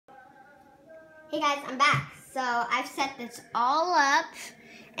Hey guys, I'm back. So I've set this all up.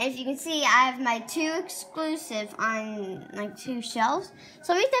 And if you can see, I have my two exclusive on like two shelves.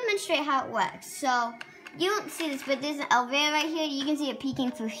 So let me demonstrate how it works. So you don't see this, but there's an elevator right here. You can see it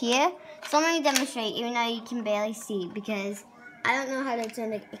peeking through here. So let me demonstrate, even though you can barely see, because I don't know how to turn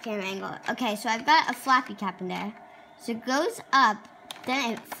the camera angle. Okay, so I've got a flappy cap in there. So it goes up,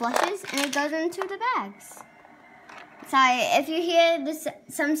 then it flushes, and it goes into the bags. Sorry, if you hear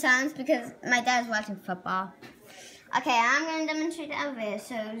some sounds, because my dad's watching football. Okay, I'm going to demonstrate the elevator.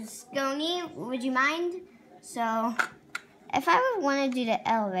 So, Scony, would you mind? So, if I would want to do the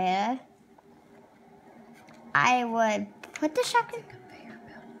elevator, I would put the Shopkins.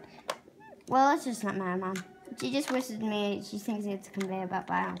 Well, it's just not my mom. She just whispered to me. She thinks it's a conveyor belt,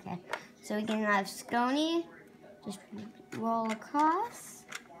 but I don't care. So, we can have Scony just roll across.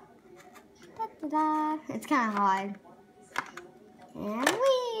 Da-da-da. It's kind of hard. And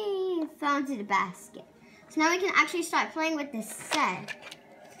we fell into the basket. So now we can actually start playing with this set.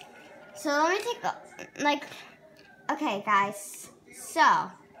 So let me take okay guys. So I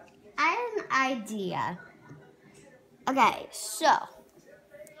have an idea. Okay, so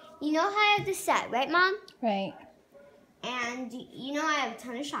you know how I have the set, right, Mom? Right. And you know I have a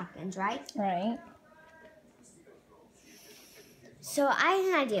ton of Shopkins, right? Right. So I have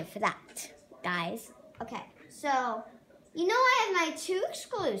an idea for that, guys. Okay, so you know I have my two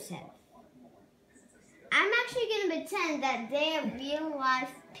exclusive. I'm actually going to pretend that they are real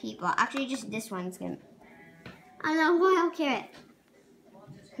life people. Actually, just this one's going to... I know, wild carrot.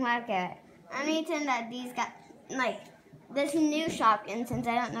 Wild carrot. I'm going to pretend that these got, like, this new Shopkins, since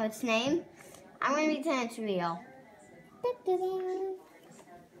I don't know its name. I'm going to pretend it's real.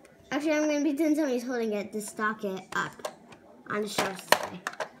 Actually, I'm going to pretend somebody's holding it to stock it up on the shelves today.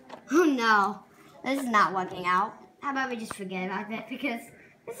 Oh no, this is not working out. How about we just forget about it, because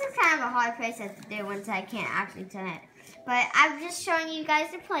this is kind of a hard process to do once I can't actually turn it. But I'm just showing you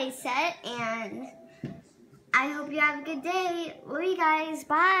guys the play set, and I hope you have a good day. Love you guys.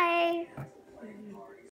 Bye.